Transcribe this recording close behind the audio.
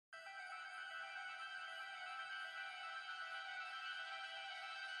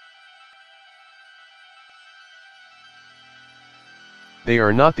They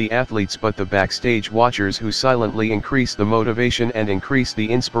are not the athletes but the backstage watchers who silently increase the motivation and increase the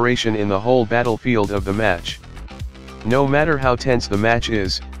inspiration in the whole battlefield of the match. No matter how tense the match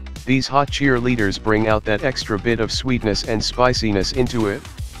is, these hot cheerleaders bring out that extra bit of sweetness and spiciness into it.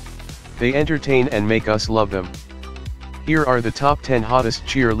 They entertain and make us love them. Here are the top 10 hottest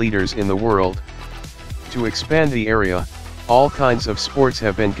cheerleaders in the world. To expand the area, all kinds of sports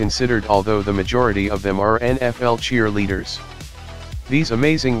have been considered, although the majority of them are NFL cheerleaders. These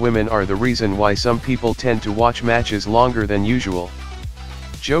amazing women are the reason why some people tend to watch matches longer than usual.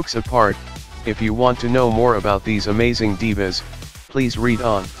 Jokes apart, if you want to know more about these amazing divas, please read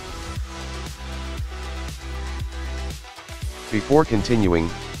on. Before continuing,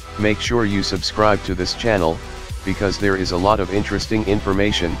 make sure you subscribe to this channel, because there is a lot of interesting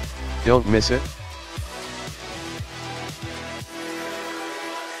information, don't miss it.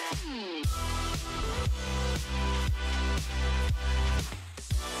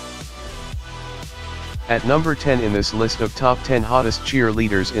 At number 10 in this list of top 10 hottest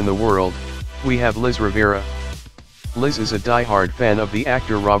cheerleaders in the world, we have Liz Rivera. Liz is a die-hard fan of the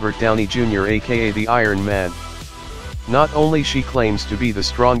actor Robert Downey Jr., aka the Iron Man. Not only she claims to be the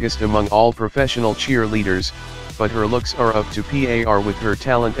strongest among all professional cheerleaders, but her looks are up to par with her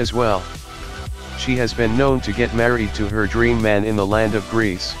talent as well. She has been known to get married to her dream man in the land of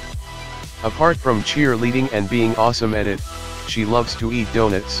Greece. Apart from cheerleading and being awesome at it, she loves to eat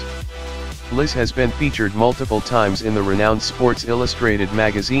donuts. Liz has been featured multiple times in the renowned Sports Illustrated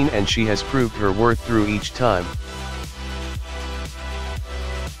magazine, and she has proved her worth through each time.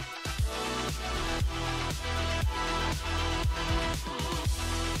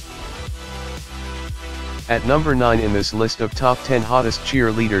 At number 9 in this list of top 10 hottest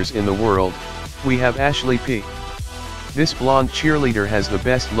cheerleaders in the world, we have Ashley P. This blonde cheerleader has the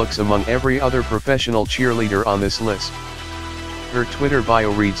best looks among every other professional cheerleader on this list. Her Twitter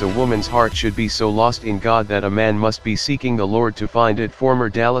bio reads, "A woman's heart should be so lost in God that a man must be seeking the Lord to find it." Former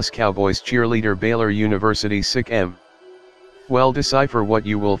Dallas Cowboys cheerleader, Baylor University Sick M. Well, decipher what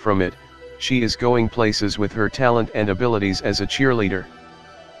you will from it. She is going places with her talent and abilities as a cheerleader.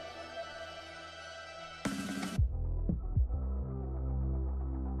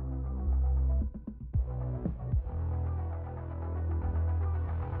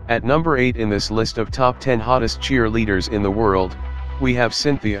 At number 8 in this list of top 10 hottest cheerleaders in the world, we have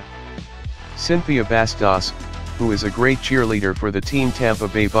Cynthia. Cynthia Bastos, who is a great cheerleader for the team Tampa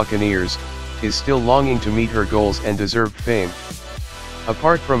Bay Buccaneers, is still longing to meet her goals and deserved fame.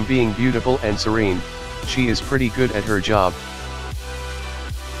 Apart from being beautiful and serene, she is pretty good at her job.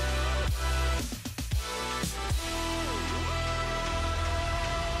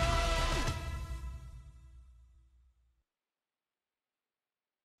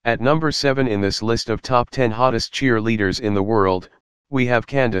 At number 7 in this list of top 10 hottest cheerleaders in the world, we have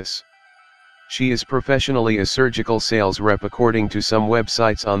Candace. She is professionally a surgical sales rep according to some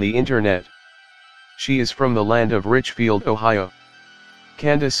websites on the internet. She is from the land of Richfield, Ohio.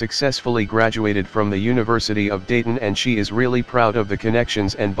 Candace successfully graduated from the University of Dayton, and she is really proud of the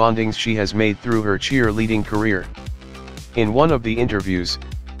connections and bondings she has made through her cheerleading career. In one of the interviews,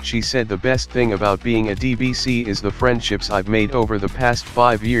 she said, "The best thing about being a DBC is the friendships I've made over the past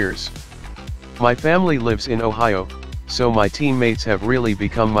 5 years. My family lives in Ohio, so my teammates have really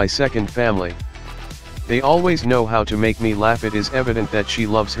become my second family. They always know how to make me laugh." It is evident that she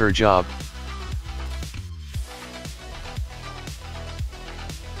loves her job.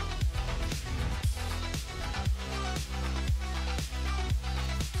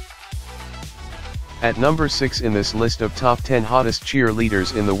 At number 6 in this list of top 10 hottest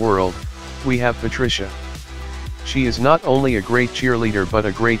cheerleaders in the world, we have Patricia. She is not only a great cheerleader but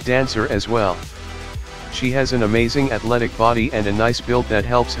a great dancer as well. She has an amazing athletic body and a nice build that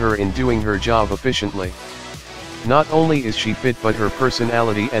helps her in doing her job efficiently. Not only is she fit, but her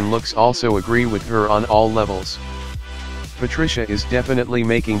personality and looks also agree with her on all levels. Patricia is definitely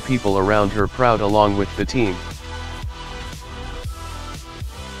making people around her proud along with the team.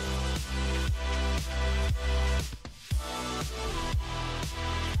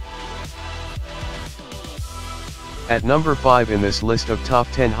 At number 5 in this list of top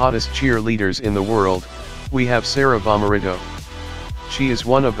 10 hottest cheerleaders in the world, we have Sara Bommarito. She is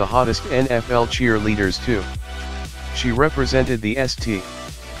one of the hottest NFL cheerleaders too. She represented the St.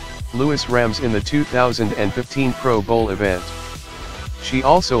 Louis Rams in the 2015 Pro Bowl event. She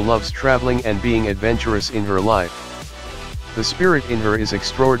also loves traveling and being adventurous in her life. The spirit in her is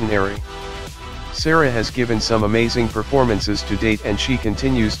extraordinary. Sara has given some amazing performances to date, and she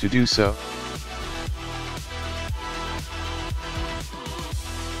continues to do so.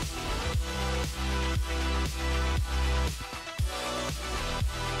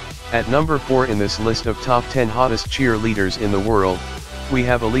 At number 4 in this list of top 10 hottest cheerleaders in the world, we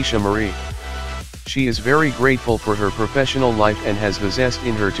have Alicia Marie. She is very grateful for her professional life and has the zest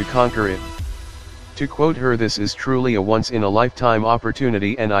in her to conquer it. To quote her, "This is truly a once-in-a-lifetime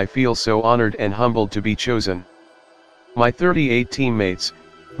opportunity and I feel so honored and humbled to be chosen. My 38 teammates,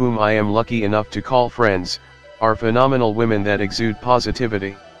 whom I am lucky enough to call friends, are phenomenal women that exude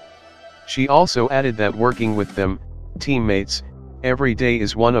positivity." She also added that working with them, teammates, every day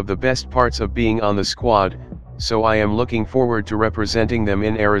is one of the best parts of being on the squad, so I am looking forward to representing them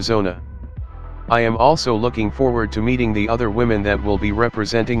in Arizona. I am also looking forward to meeting the other women that will be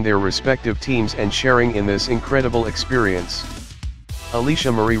representing their respective teams and sharing in this incredible experience.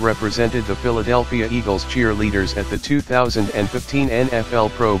 Alicia Marie represented the Philadelphia Eagles cheerleaders at the 2015 NFL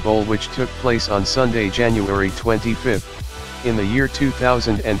Pro Bowl, which took place on Sunday, January 25. In the year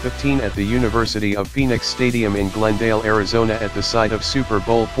 2015 at the University of Phoenix Stadium in Glendale, Arizona, at the site of Super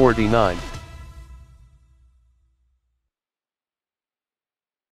Bowl 49.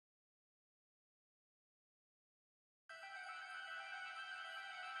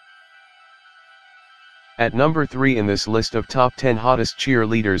 At number 3 in this list of top 10 hottest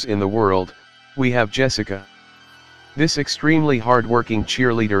cheerleaders in the world, we have Jessica. This extremely hard-working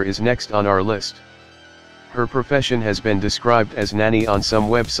cheerleader is next on our list. Her profession has been described as nanny on some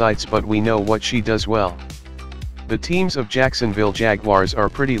websites, but we know what she does well. The teams of Jacksonville Jaguars are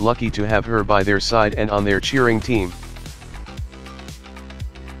pretty lucky to have her by their side and on their cheering team.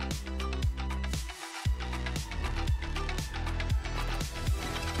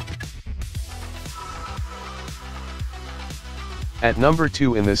 At number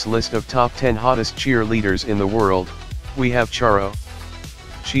 2 in this list of top 10 hottest cheerleaders in the world, we have Charo.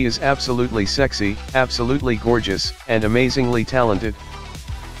 She is absolutely sexy, absolutely gorgeous, and amazingly talented.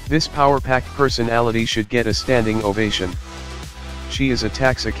 This power-packed personality should get a standing ovation. She is a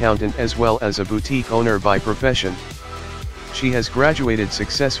tax accountant as well as a boutique owner by profession. She has graduated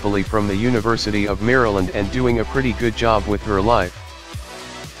successfully from the University of Maryland and doing a pretty good job with her life.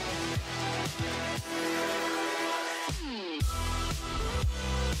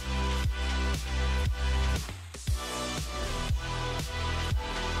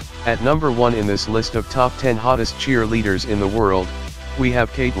 At number 1 in this list of top 10 hottest cheerleaders in the world, we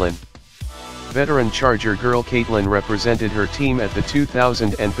have Katelyn. Veteran Charger girl Katelyn represented her team at the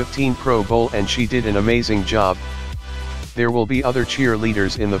 2015 Pro Bowl and she did an amazing job. There will be other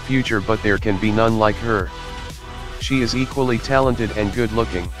cheerleaders in the future, but there can be none like her. She is equally talented and good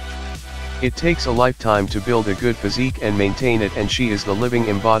looking. It takes a lifetime to build a good physique and maintain it, and she is the living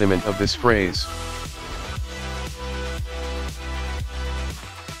embodiment of this phrase.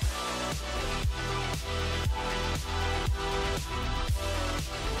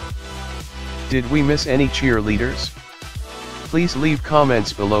 Did we miss any cheerleaders? Please leave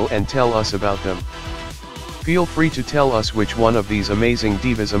comments below and tell us about them. Feel free to tell us which one of these amazing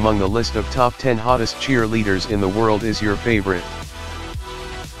divas among the list of top 10 hottest cheerleaders in the world is your favorite.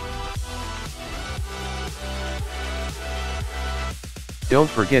 Don't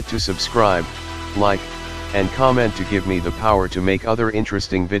forget to subscribe, like, and comment to give me the power to make other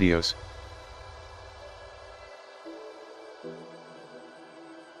interesting videos.